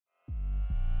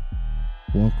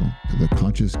Welcome to the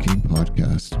Conscious King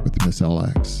podcast with Miss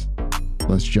LX.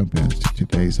 Let's jump into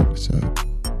today's episode.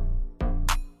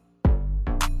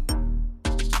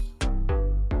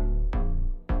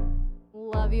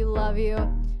 Love you.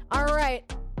 All right.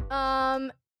 I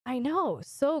know,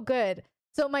 so good.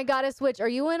 So my goddess witch, are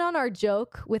you in on our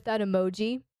joke with that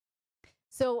emoji?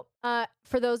 So,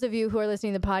 for those of you who are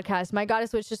listening to the podcast, my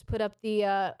goddess witch just put up the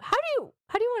how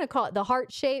do you want to call it? The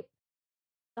heart shape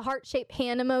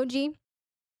hand emoji.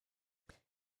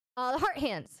 The heart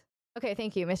hands. Okay,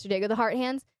 thank you, Mr. Dago. The heart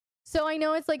hands. So I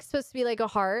know it's like supposed to be like a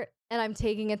heart, and I'm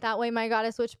taking it that way, my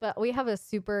goddess witch, but we have a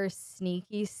super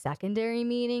sneaky secondary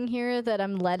meaning here that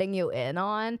I'm letting you in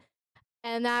on.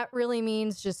 And that really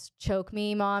means just choke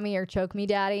me, mommy, or choke me,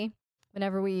 daddy,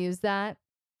 whenever we use that.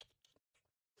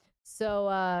 So,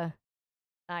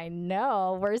 I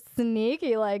know we're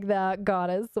sneaky like that,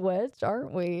 goddess witch,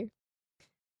 aren't we?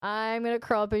 I'm going to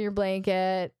curl up in your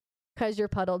blanket because you're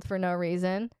puddled for no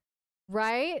reason.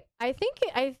 Right? I think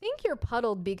you're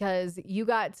puddled because you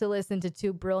got to listen to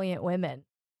two brilliant women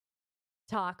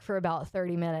talk for about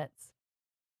 30 minutes.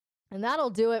 And that'll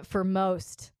do it for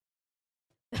most.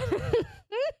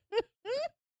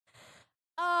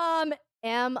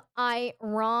 Am I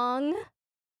wrong?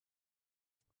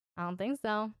 I don't think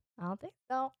so. I'm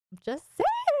just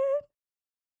saying.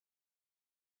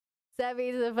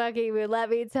 Sebby's a fucking mood. Let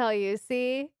me tell you.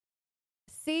 See,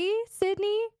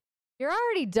 Sydney? You're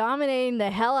already dominating the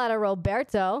hell out of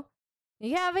Roberto.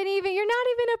 You're not even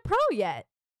a pro yet.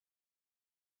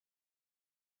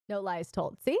 No lies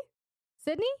told. See?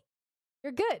 Sydney?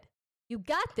 You're good. You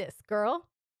got this, girl.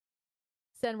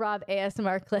 Send Rob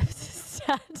ASMR clips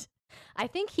instead. I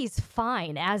think he's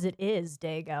fine as it is,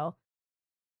 Dago.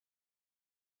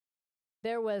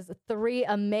 There was 3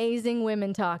 amazing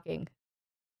women talking.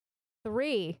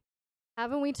 3.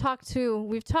 We've talked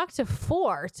to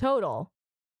 4 total.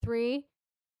 3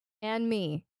 and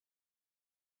me.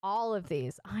 All of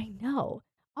these. I know.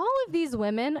 All of these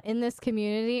women in this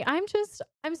community. I'm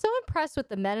so impressed with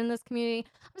the men in this community.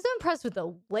 I'm so impressed with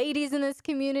the ladies in this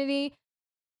community.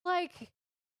 Like,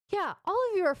 yeah, all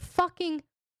of you are fucking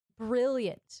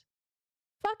brilliant.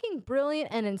 Fucking brilliant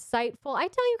and insightful. I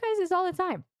tell you guys this all the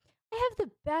time. I have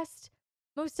the best,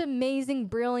 most amazing,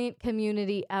 brilliant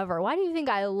community ever. Why do you think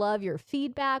I love your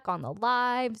feedback on the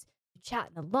lives,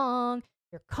 chatting along,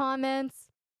 your comments?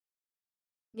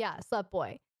 Yeah, slut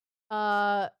boy.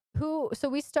 So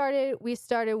we started with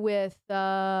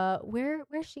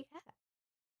where's she at?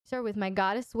 Started with my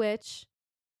goddess witch.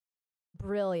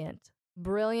 Brilliant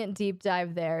deep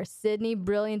dive there. Sydney,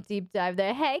 brilliant deep dive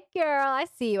there. Hey girl, I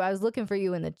see you. I was looking for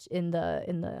you in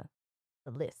the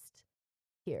list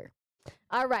here.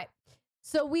 All right.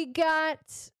 So we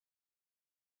got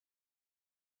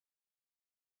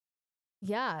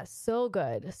so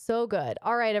good.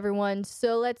 All right, everyone.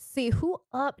 So let's see who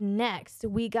up next.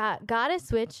 We got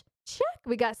Goddess Witch. Check.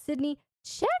 We got Sydney.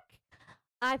 Check.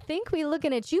 I think we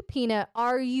looking at you, Peanut.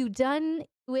 Are you done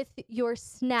with your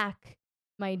snack,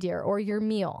 my dear, or your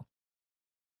meal?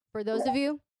 For those of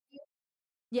you?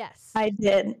 Yes. I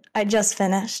did. I just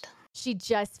finished. She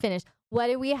just finished. What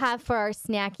do we have for our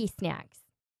snacky snacks?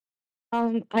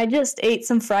 I just ate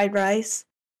some fried rice.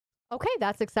 Okay,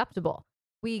 that's acceptable.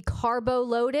 We carbo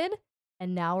loaded,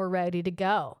 and now we're ready to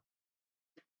go.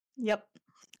 Yep.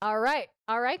 All right,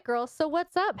 girls. So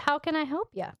what's up? How can I help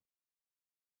you?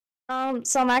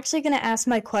 So I'm actually going to ask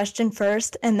my question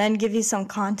first and then give you some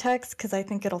context because I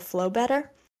think it'll flow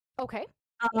better. Okay.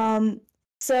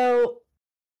 So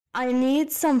I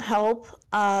need some help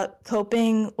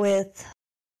coping with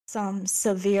some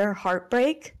severe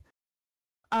heartbreak.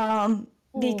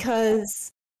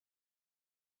 Because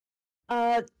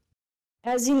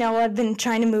as you know, I've been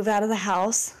trying to move out of the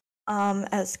house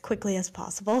as quickly as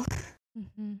possible.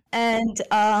 Mm-hmm. And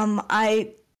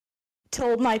I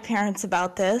told my parents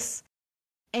about this,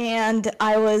 and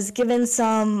I was given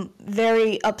some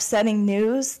very upsetting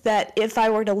news that if I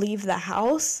were to leave the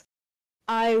house,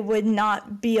 I would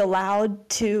not be allowed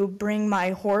to bring my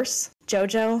horse,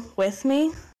 Jojo, with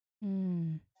me.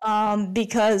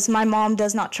 Because my mom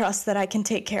does not trust that I can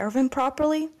take care of him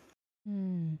properly.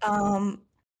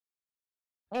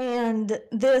 And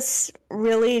this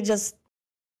really just,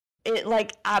 it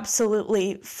like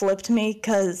absolutely flipped me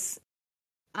because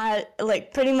I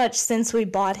like pretty much since we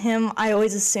bought him, I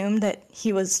always assumed that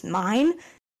he was mine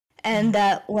and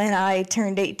that when I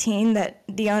turned 18 that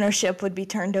the ownership would be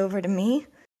turned over to me.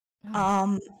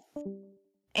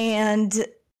 And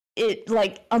it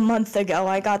like a month ago,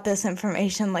 I got this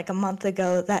information like a month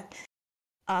ago that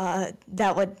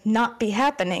that would not be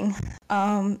happening.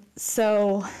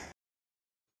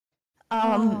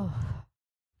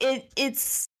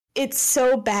 it's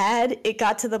so bad. It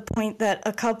got to the point that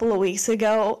a couple of weeks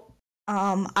ago,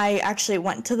 I actually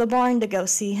went to the barn to go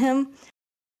see him,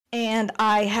 and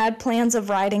I had plans of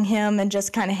riding him and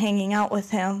just kind of hanging out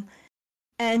with him.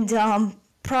 And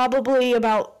probably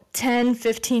about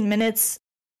 10-15 minutes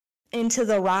into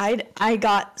the ride, I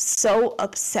got so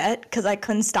upset because I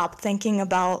couldn't stop thinking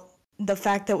about the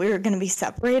fact that we were going to be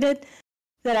separated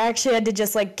that I actually had to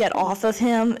just like get off of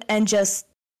him and just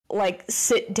like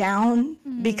sit down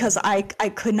because I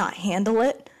could not handle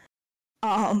it.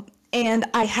 And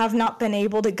I have not been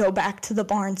able to go back to the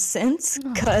barn since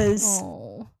because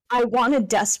I want to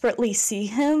desperately see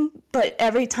him, but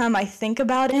every time I think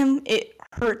about him, it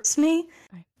hurts me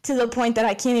to the point that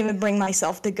I can't even bring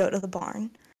myself to go to the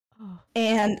barn.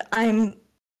 And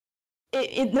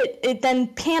it then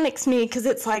panics me because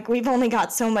it's like we've only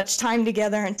got so much time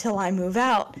together until I move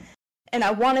out, and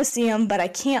I want to see him, but I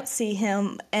can't see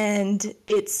him, and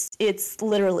it's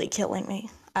literally killing me.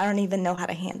 I don't even know how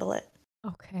to handle it.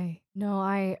 Okay. No,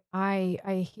 I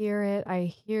hear it.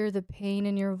 I hear the pain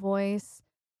in your voice,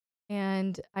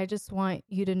 and I just want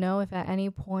you to know if at any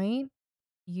point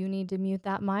you need to mute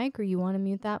that mic or you want to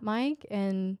mute that mic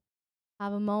and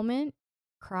have a moment,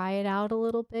 cry it out a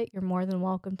little bit, you're more than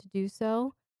welcome to do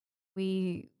so.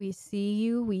 We see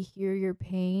you, we hear your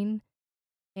pain,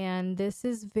 and this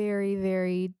is very,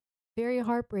 very, very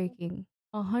heartbreaking.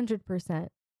 100%.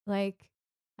 Like,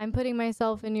 I'm putting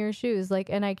myself in your shoes, like,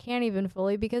 and I can't even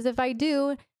fully, because if I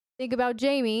do think about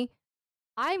Jamie,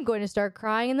 I'm going to start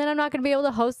crying, and then I'm not going to be able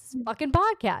to host this fucking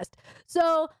podcast.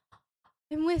 So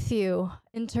I'm with you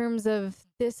in terms of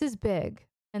this is big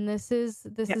and this is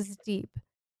deep.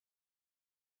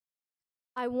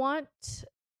 I want to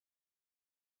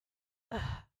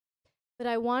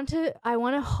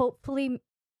hopefully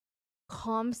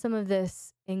calm some of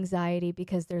this anxiety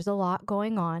because there's a lot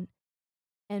going on.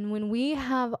 And when we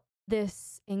have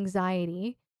this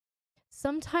anxiety,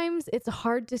 sometimes it's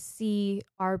hard to see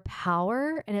our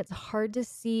power and it's hard to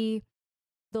see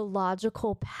the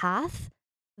logical path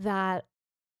that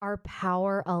our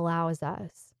power allows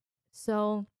us.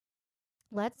 So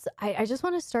I just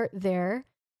want to start there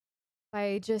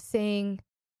by just saying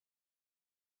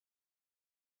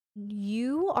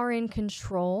you are in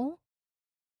control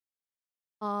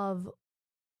of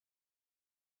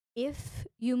if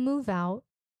you move out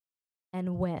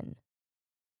and when.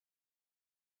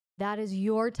 That is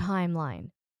your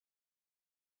timeline.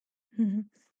 Mm-hmm.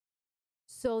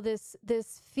 So this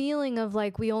feeling of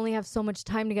like we only have so much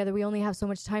time together,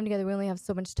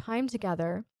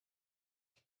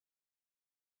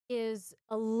 is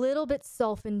a little bit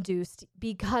self-induced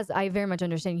because I very much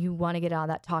understand you want to get out of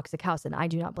that toxic house, and I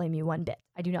do not blame you one bit.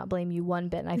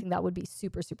 And I think that would be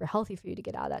super, super healthy for you to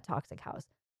get out of that toxic house.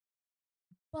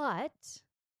 But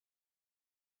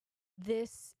the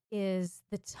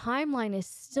timeline is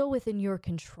still within your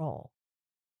control.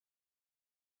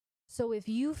 So if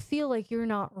you feel like you're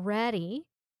not ready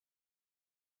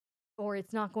or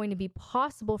it's not going to be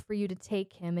possible for you to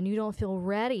take him and you don't feel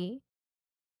ready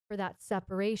for that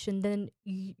separation, then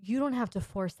you don't have to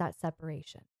force that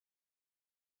separation.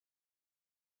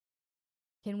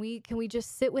 Can we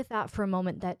just sit with that for a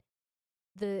moment, that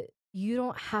you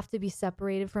don't have to be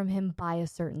separated from him by a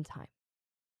certain time?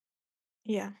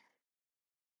 Yeah.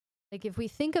 Like if we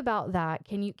think about that,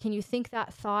 can you think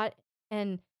that thought,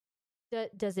 and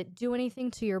does it do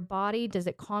anything to your body? Does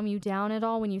it calm you down at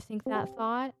all when you think that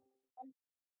thought?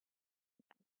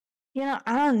 I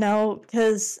don't know,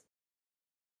 because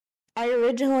I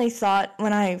originally thought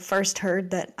when I first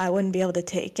heard that I wouldn't be able to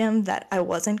take him that I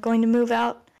wasn't going to move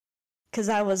out because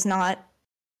I was not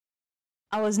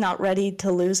ready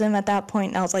to lose him at that point.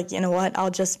 And I was like, you know what? I'll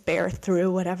just bear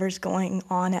through whatever's going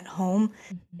on at home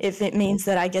if it means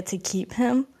that I get to keep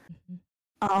him.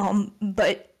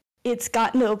 But it's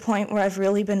gotten to a point where I've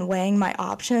really been weighing my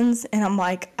options, and I'm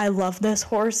like, I love this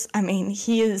horse. I mean,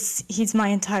 he's my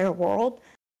entire world.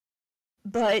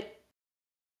 But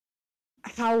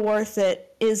how worth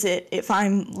it is it if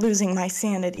I'm losing my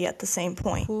sanity at the same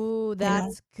point? Ooh,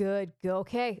 that's good.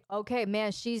 Okay,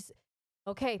 man, she's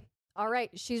okay. All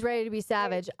right, she's ready to be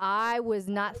savage. I was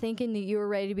not thinking that you were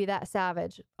ready to be that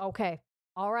savage. Okay,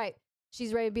 all right,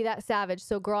 she's ready to be that savage.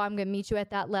 So, girl, I'm gonna meet you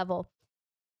at that level.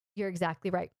 You're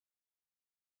exactly right.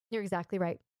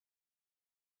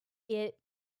 It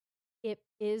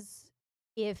is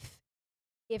if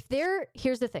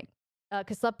here's the thing,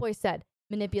 because Slepboy said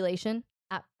manipulation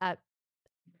at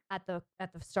the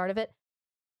start of it.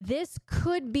 This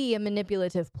could be a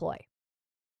manipulative ploy.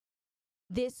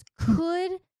 This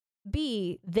could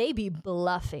be they be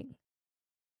bluffing.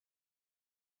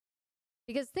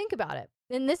 Because think about it.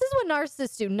 And this is what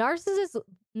narcissists do.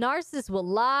 Narcissists will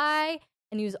lie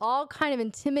and use all kind of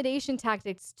intimidation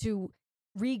tactics to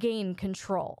regain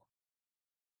control.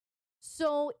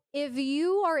 So if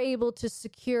you are able to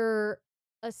secure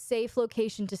a safe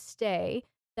location to stay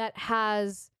that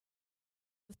has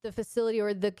the facility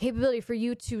or the capability for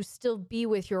you to still be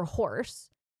with your horse,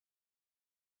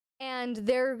 and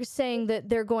they're saying that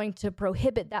they're going to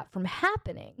prohibit that from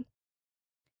happening,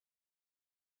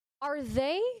 are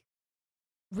they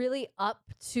really up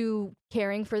to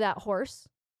caring for that horse?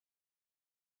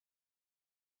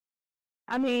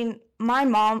 I mean, my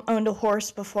mom owned a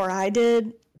horse before I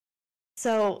did,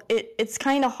 so it's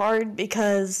kind of hard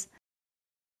because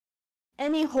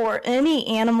any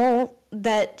animal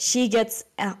that she gets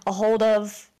a hold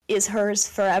of is hers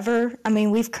forever. I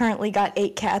mean, we've currently got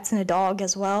 8 cats and a dog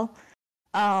as well.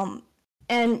 And,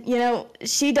 you know,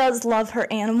 she does love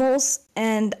her animals,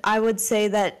 and I would say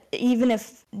that even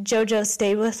if JoJo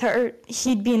stayed with her,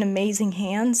 he'd be in amazing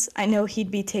hands. I know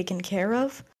he'd be taken care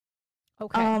of.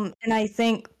 Okay. And I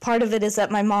think part of it is that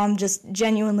my mom just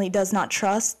genuinely does not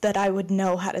trust that I would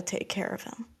know how to take care of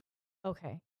him.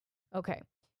 Okay.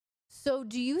 So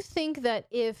do you think that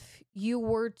if you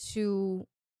were to,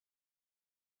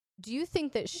 do you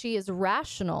think that she is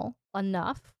rational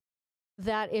enough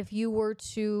that if you were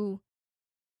to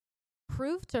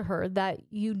prove to her that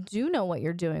you do know what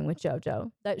you're doing with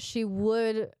JoJo, that she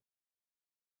would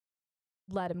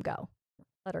let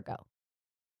her go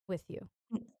with you?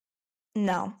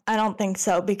 No, I don't think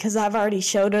so, because I've already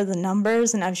showed her the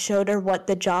numbers and I've showed her what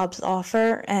the jobs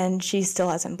offer, and she still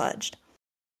hasn't budged.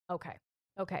 Okay.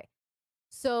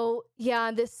 So,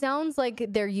 yeah, this sounds like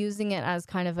they're using it as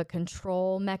kind of a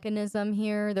control mechanism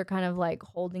here. They're kind of like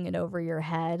holding it over your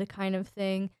head kind of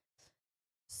thing.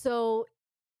 So,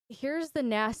 here's the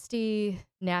nasty,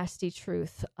 nasty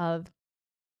truth of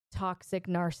toxic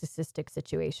narcissistic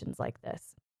situations like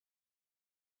this.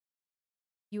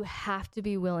 You have to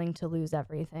be willing to lose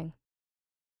everything.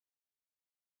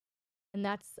 And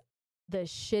that's the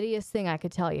shittiest thing I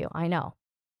could tell you. I know.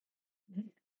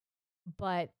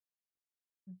 But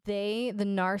the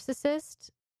narcissist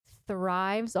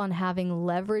thrives on having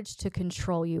leverage to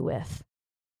control you with.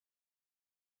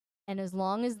 And as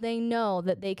long as they know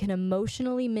that they can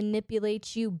emotionally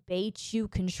manipulate you, bait you,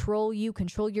 control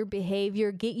your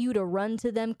behavior, get you to run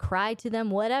to them, cry to them,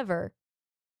 whatever.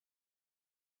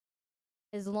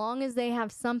 As long as they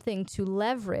have something to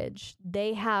leverage,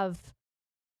 they have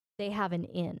an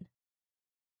in.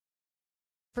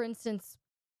 For instance,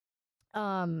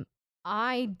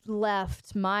 I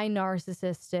left my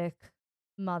narcissistic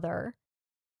mother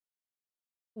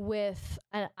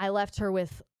I left her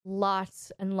with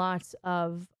lots and lots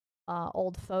of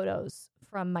old photos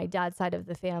from my dad's side of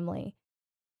the family,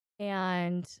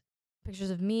 and pictures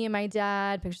of me and my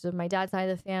dad, pictures of my dad's side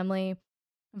of the family.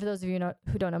 And for those of you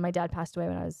who don't know, my dad passed away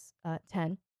when I was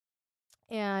 10.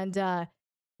 And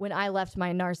when I left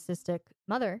my narcissistic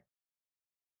mother,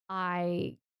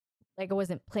 I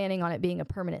wasn't planning on it being a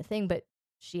permanent thing, but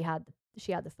she had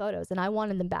the photos, and I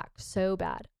wanted them back so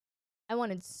bad. I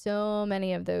wanted so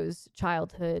many of those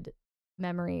childhood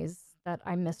memories that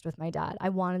I missed with my dad. I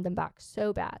wanted them back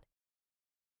so bad.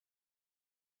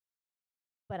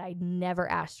 But I never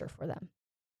asked her for them,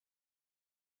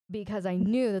 because I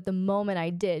knew that the moment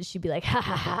I did, she'd be like, ha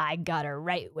ha ha, I got her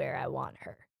right where I want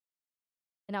her.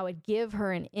 And I would give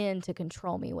her an in to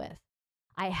control me with.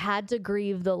 I had to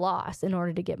grieve the loss in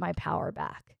order to get my power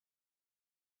back.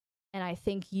 And I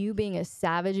think you, being as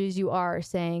savage as you are,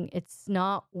 saying it's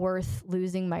not worth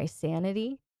losing my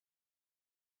sanity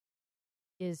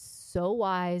is so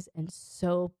wise and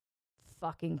so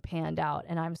fucking panned out.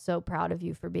 And I'm so proud of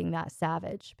you for being that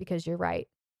savage, because you're right.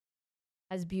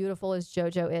 As beautiful as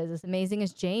JoJo is, as amazing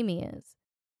as Jamie is,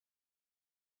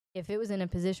 if it was in a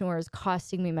position where it was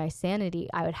costing me my sanity,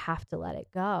 I would have to let it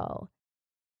go.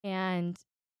 And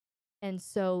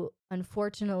so,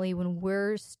 unfortunately, when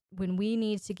we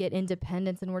need to get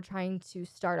independence and we're trying to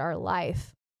start our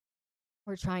life,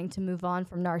 we're trying to move on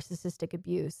from narcissistic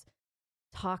abuse,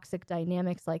 toxic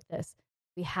dynamics like this,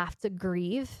 we have to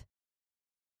grieve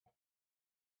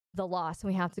the loss,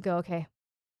 and we have to go, okay,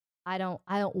 I don't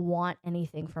want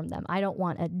anything from them. I don't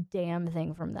want a damn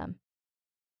thing from them.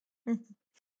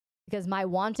 Because my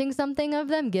wanting something of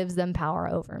them gives them power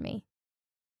over me.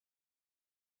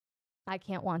 I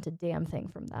can't want a damn thing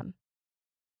from them.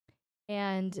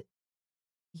 And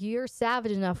you're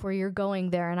savage enough where you're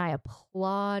going there, and I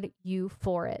applaud you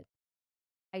for it.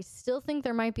 I still think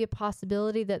there might be a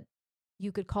possibility that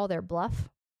you could call their bluff,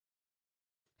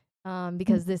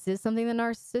 because this is something that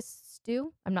narcissists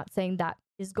do. I'm not saying that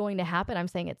is going to happen. I'm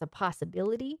saying it's a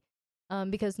possibility.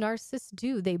 because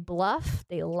narcissists they bluff,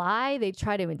 they lie, they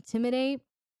try to intimidate.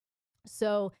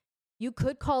 So you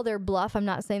could call their bluff. I'm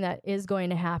not saying that is going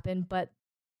to happen, but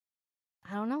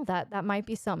I don't know, that might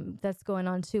be something that's going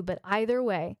on too. But either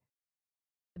way,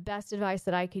 the best advice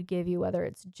that I could give you, whether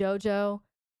it's JoJo,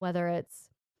 whether it's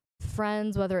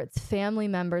friends, whether it's family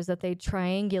members, that they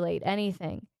triangulate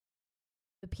anything.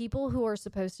 The people who are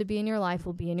supposed to be in your life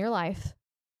will be in your life.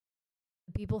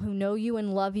 The people who know you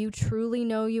and love you, truly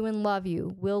know you and love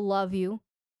you, will love you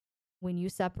when you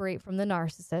separate from the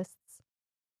narcissists.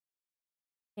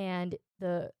 And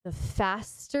the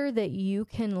faster that you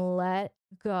can let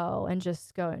go and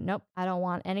just go, nope, I don't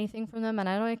want anything from them and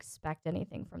I don't expect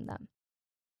anything from them,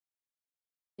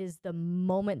 is the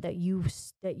moment that you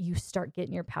start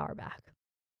getting your power back.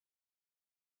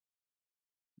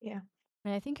 Yeah.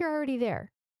 And I think you're already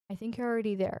there.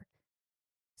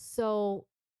 So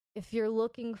if you're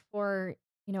looking for,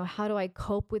 how do I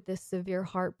cope with this severe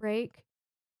heartbreak?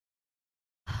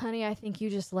 Honey, I think you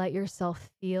just let yourself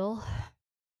feel.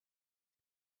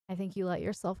 I think you let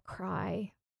yourself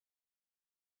cry.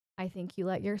 I think you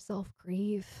let yourself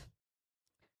grieve.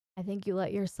 I think you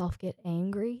let yourself get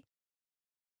angry.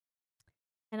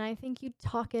 And I think you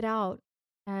talk it out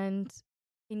and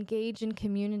engage in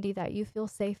community that you feel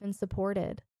safe and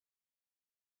supported.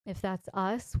 If that's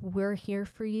us, we're here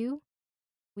for you.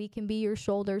 We can be your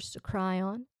shoulders to cry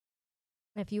on.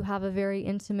 If you have a very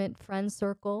intimate friend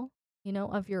circle,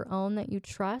 of your own that you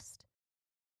trust,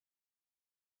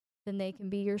 then they can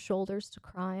be your shoulders to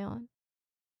cry on.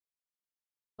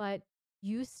 But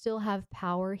you still have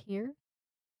power here,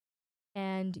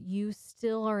 and you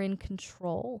still are in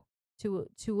control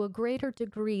to a greater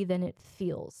degree than it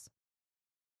feels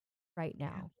right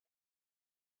now.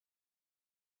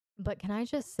 But can I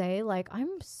just say,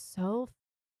 I'm so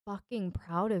fucking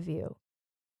proud of you.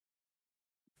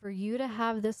 For you to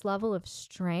have this level of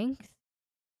strength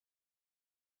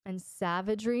and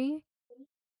savagery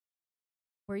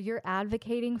where you're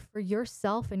advocating for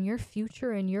yourself and your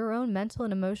future and your own mental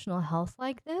and emotional health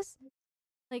like this,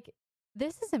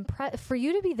 this is impressive. For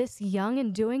you to be this young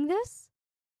and doing this,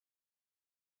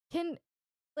 can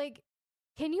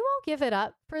you all give it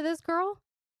up for this girl?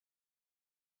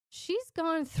 She's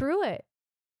gone through it.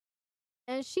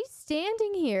 And she's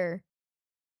standing here,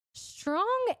 strong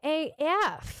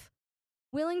AF,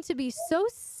 willing to be so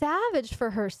savage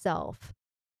for herself.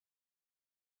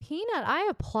 Peanut, I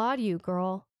applaud you,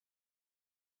 girl.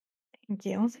 Thank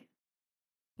you.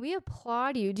 We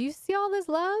applaud you. Do you see all this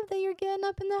love that you're getting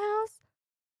up in the house?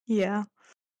 Yeah.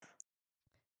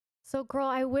 So, girl,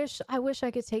 I wish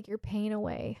I could take your pain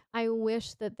away. I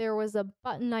wish that there was a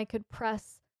button I could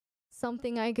press,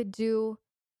 something I could do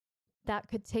that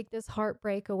could take this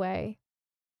heartbreak away.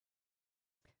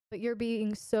 But you're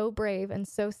being so brave and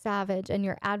so savage, and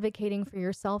you're advocating for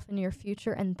yourself and your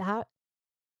future, and that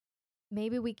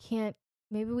maybe we can't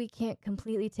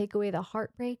completely take away the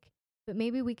heartbreak, but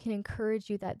maybe we can encourage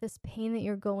you that this pain that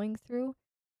you're going through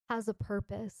has a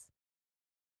purpose.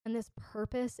 And this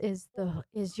purpose is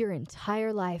your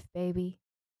entire life, baby.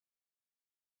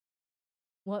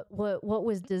 What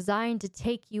was designed to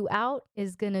take you out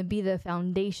is going to be the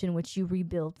foundation which you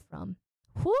rebuild from.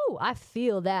 Whoo, I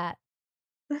feel that.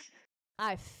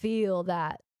 I feel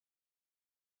that.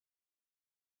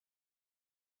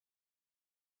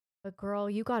 But girl,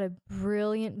 you got a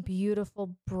brilliant,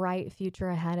 beautiful, bright future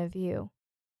ahead of you.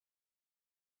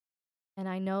 And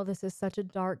I know this is such a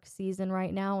dark season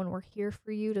right now, and we're here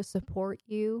for you to support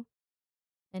you.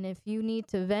 And if you need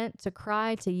to vent, to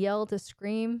cry, to yell, to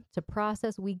scream, to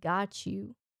process, we got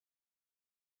you.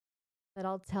 But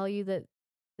I'll tell you that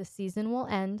the season will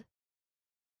end.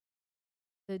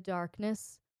 The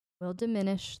darkness will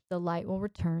diminish. The light will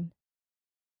return.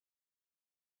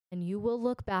 And you will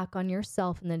look back on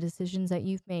yourself and the decisions that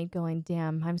you've made going,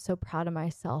 damn, I'm so proud of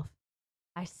myself.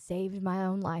 I saved my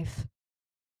own life.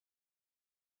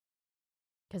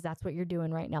 Because that's what you're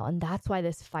doing right now. And that's why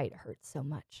this fight hurts so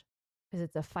much. Because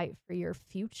it's a fight for your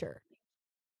future.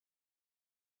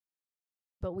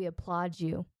 But we applaud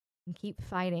you and keep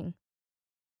fighting.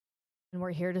 And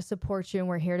we're here to support you, and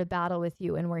we're here to battle with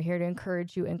you, and we're here to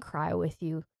encourage you and cry with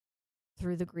you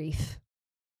through the grief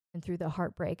and through the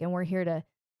heartbreak. And we're here to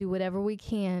do whatever we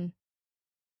can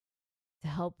to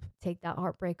help take that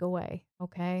heartbreak away.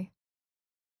 Okay?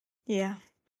 Yeah.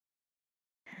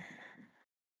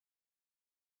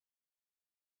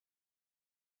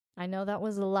 I know that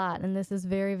was a lot, and this is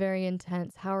very, very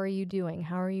intense. How are you doing?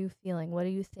 How are you feeling? What are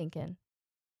you thinking?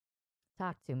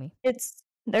 Talk to me.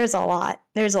 There's a lot.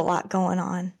 There's a lot going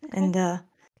on. Okay. And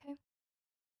Okay.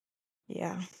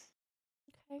 yeah.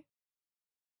 Okay.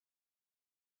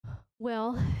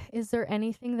 Well, is there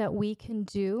anything that we can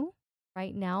do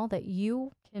right now that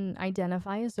you can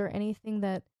identify? Is there anything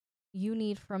that you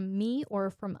need from me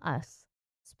or from us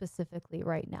specifically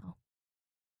right now?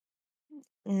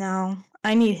 No,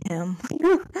 I need him.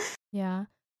 Yeah.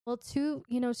 Well, to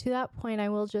that point, I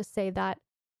will just say that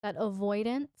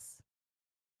avoidance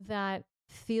that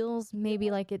feels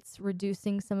maybe like it's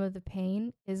reducing some of the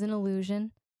pain is an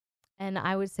illusion. And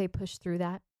I would say push through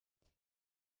that.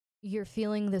 You're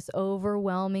feeling this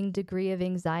overwhelming degree of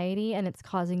anxiety and it's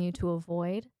causing you to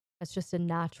avoid. That's just a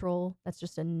natural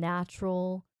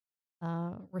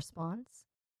response.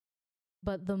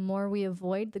 But the more we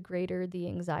avoid, the greater the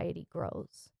anxiety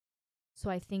grows. So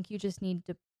I think you just need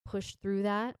to push through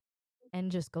that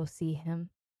and just go see him.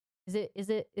 Is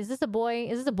this a boy?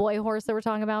 Is this a boy horse that we're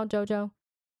talking about, JoJo?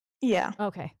 Yeah.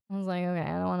 Okay. I was like, okay,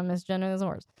 I don't want to misgender this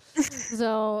horse.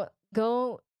 So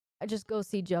just go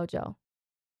see JoJo.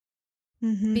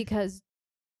 Mm-hmm. Because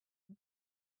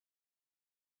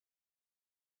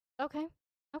okay.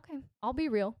 I'll be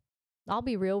real. I'm gonna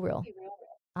be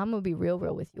real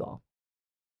with you all.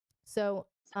 So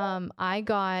I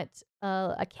got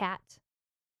a cat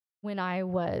when I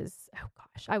was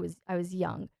I was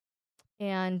young,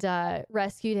 and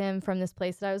rescued him from this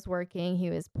place that I was working.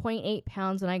 He was 0.8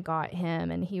 pounds when I got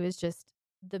him, and he was just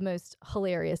the most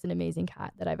hilarious and amazing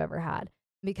cat that I've ever had.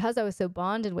 Because I was so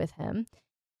bonded with him,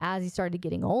 as he started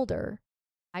getting older,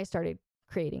 I started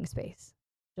creating space,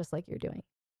 just like you're doing,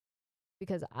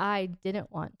 because I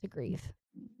didn't want to grieve.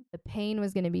 The pain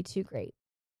was going to be too great.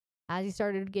 As he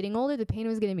started getting older, the pain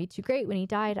was going to be too great. When he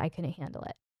died, I couldn't handle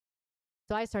it.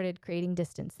 So I started creating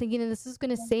distance, thinking that this is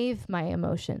going to save my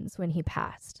emotions when he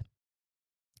passed.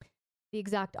 The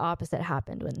exact opposite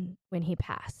happened when he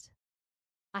passed.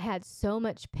 I had so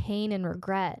much pain and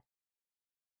regret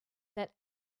that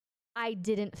I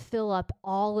didn't fill up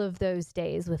all of those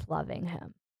days with loving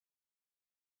him.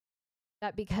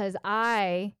 That because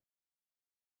I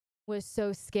was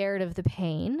so scared of the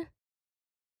pain,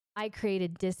 I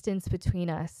created distance between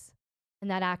us, and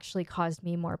that actually caused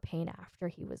me more pain after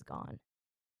he was gone.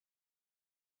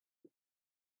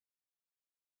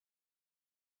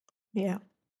 Yeah.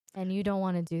 And you don't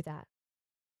want to do that.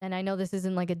 And I know this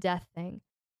isn't like a death thing,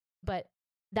 but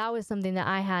that was something that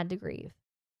I had to grieve.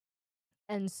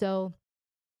 And so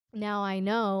now I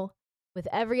know with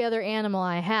every other animal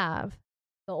I have,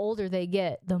 the older they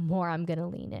get, the more I'm going to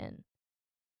lean in.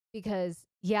 Because,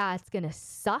 yeah, it's going to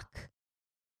suck.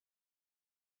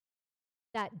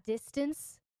 That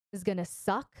distance is going to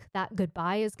suck. That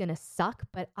goodbye is going to suck.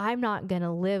 But I'm not going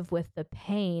to live with the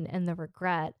pain and the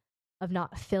regret of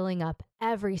not filling up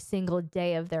every single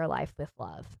day of their life with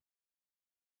love.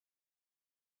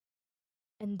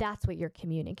 And that's what you're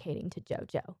communicating to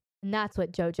JoJo. And that's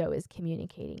what JoJo is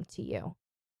communicating to you.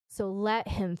 So let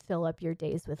him fill up your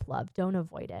days with love. Don't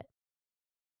avoid it.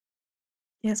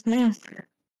 Yes, ma'am.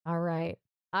 All right.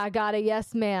 I got a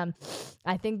yes, ma'am.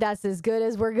 I think that's as good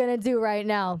as we're going to do right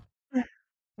now.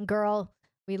 Girl,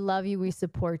 we love you. We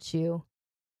support you.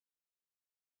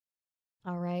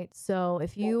 All right. So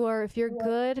if you're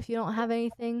good, if you don't have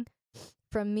anything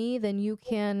from me, then you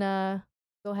can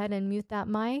go ahead and mute that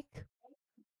mic.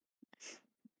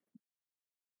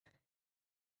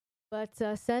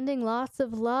 But sending lots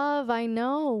of love. I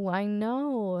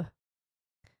know.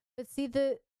 But see,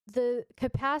 the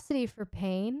capacity for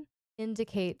pain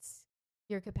indicates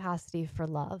your capacity for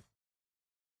love.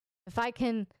 If I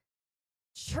can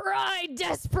try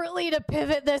desperately to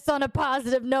pivot this on a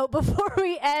positive note before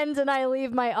we end and I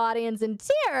leave my audience in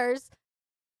tears,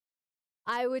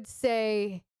 I would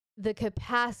say the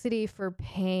capacity for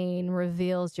pain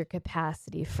reveals your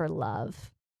capacity for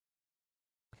love.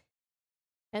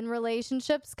 And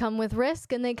relationships come with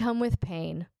risk and they come with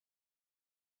pain.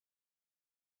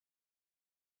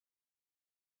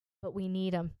 But we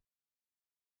need them.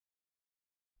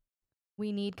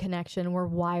 We need connection. We're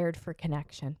wired for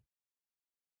connection.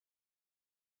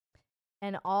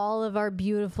 And all of our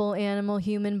beautiful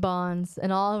animal-human bonds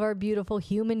and all of our beautiful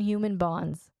human-human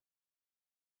bonds,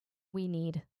 we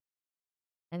need.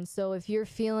 And so if you're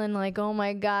feeling like, oh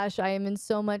my gosh, I am in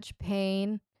so much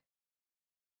pain,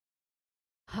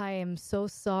 I am so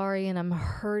sorry and I'm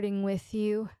hurting with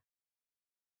you.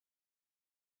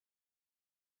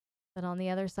 But on the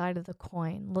other side of the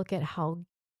coin, look at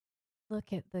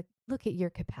your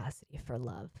capacity for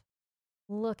love.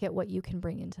 Look at what you can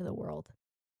bring into the world.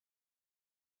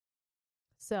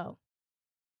 So,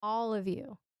 all of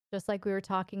you, just like we were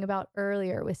talking about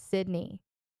earlier with Sydney,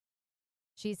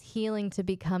 she's healing to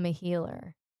become a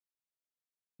healer.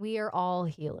 We are all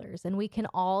healers, and we can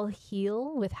all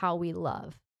heal with how we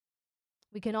love.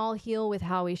 We can all heal with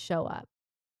how we show up.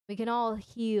 We can all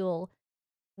heal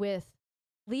with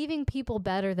leaving people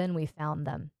better than we found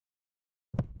them.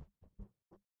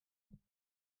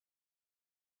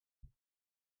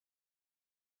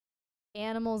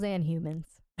 Animals and humans.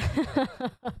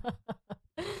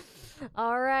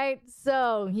 All right.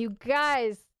 So, you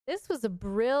guys, this was a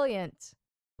brilliant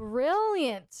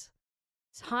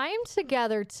time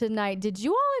together tonight. Did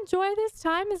you all enjoy this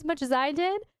time as much as I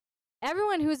did?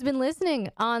 Everyone who's been listening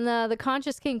on the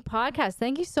Conscious King podcast,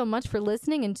 thank you so much for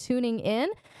listening and tuning in.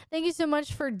 Thank you so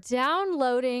much for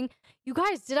downloading. You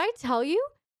guys, did I tell you?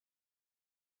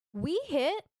 We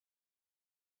hit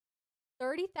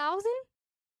 30,000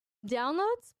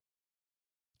 downloads?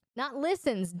 Not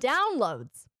listens,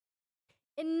 downloads.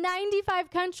 In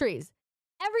 95 countries.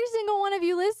 Every single one of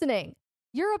you listening,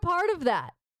 you're a part of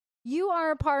that. You are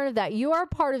a part of that. You are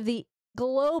part of the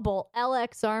global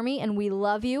LX army, and we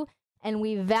love you and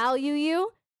we value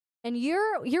you. And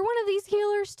you're one of these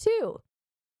healers too.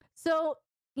 So,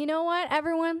 you know what,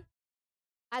 everyone?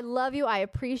 I love you. I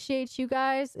appreciate you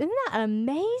guys. Isn't that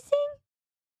amazing?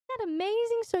 Isn't that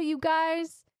amazing? So, you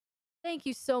guys, thank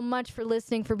you so much for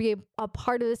listening, for being a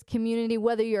part of this community,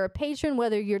 whether you're a patron,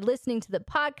 whether you're listening to the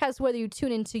podcast, whether you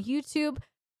tune into YouTube.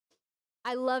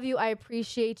 I love you. I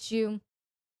appreciate you.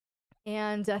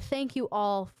 And thank you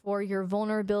all for your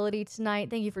vulnerability tonight.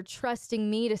 Thank you for trusting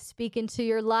me to speak into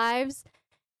your lives.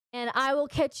 And I will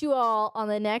catch you all on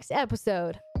the next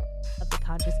episode of the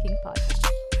Conscious King podcast.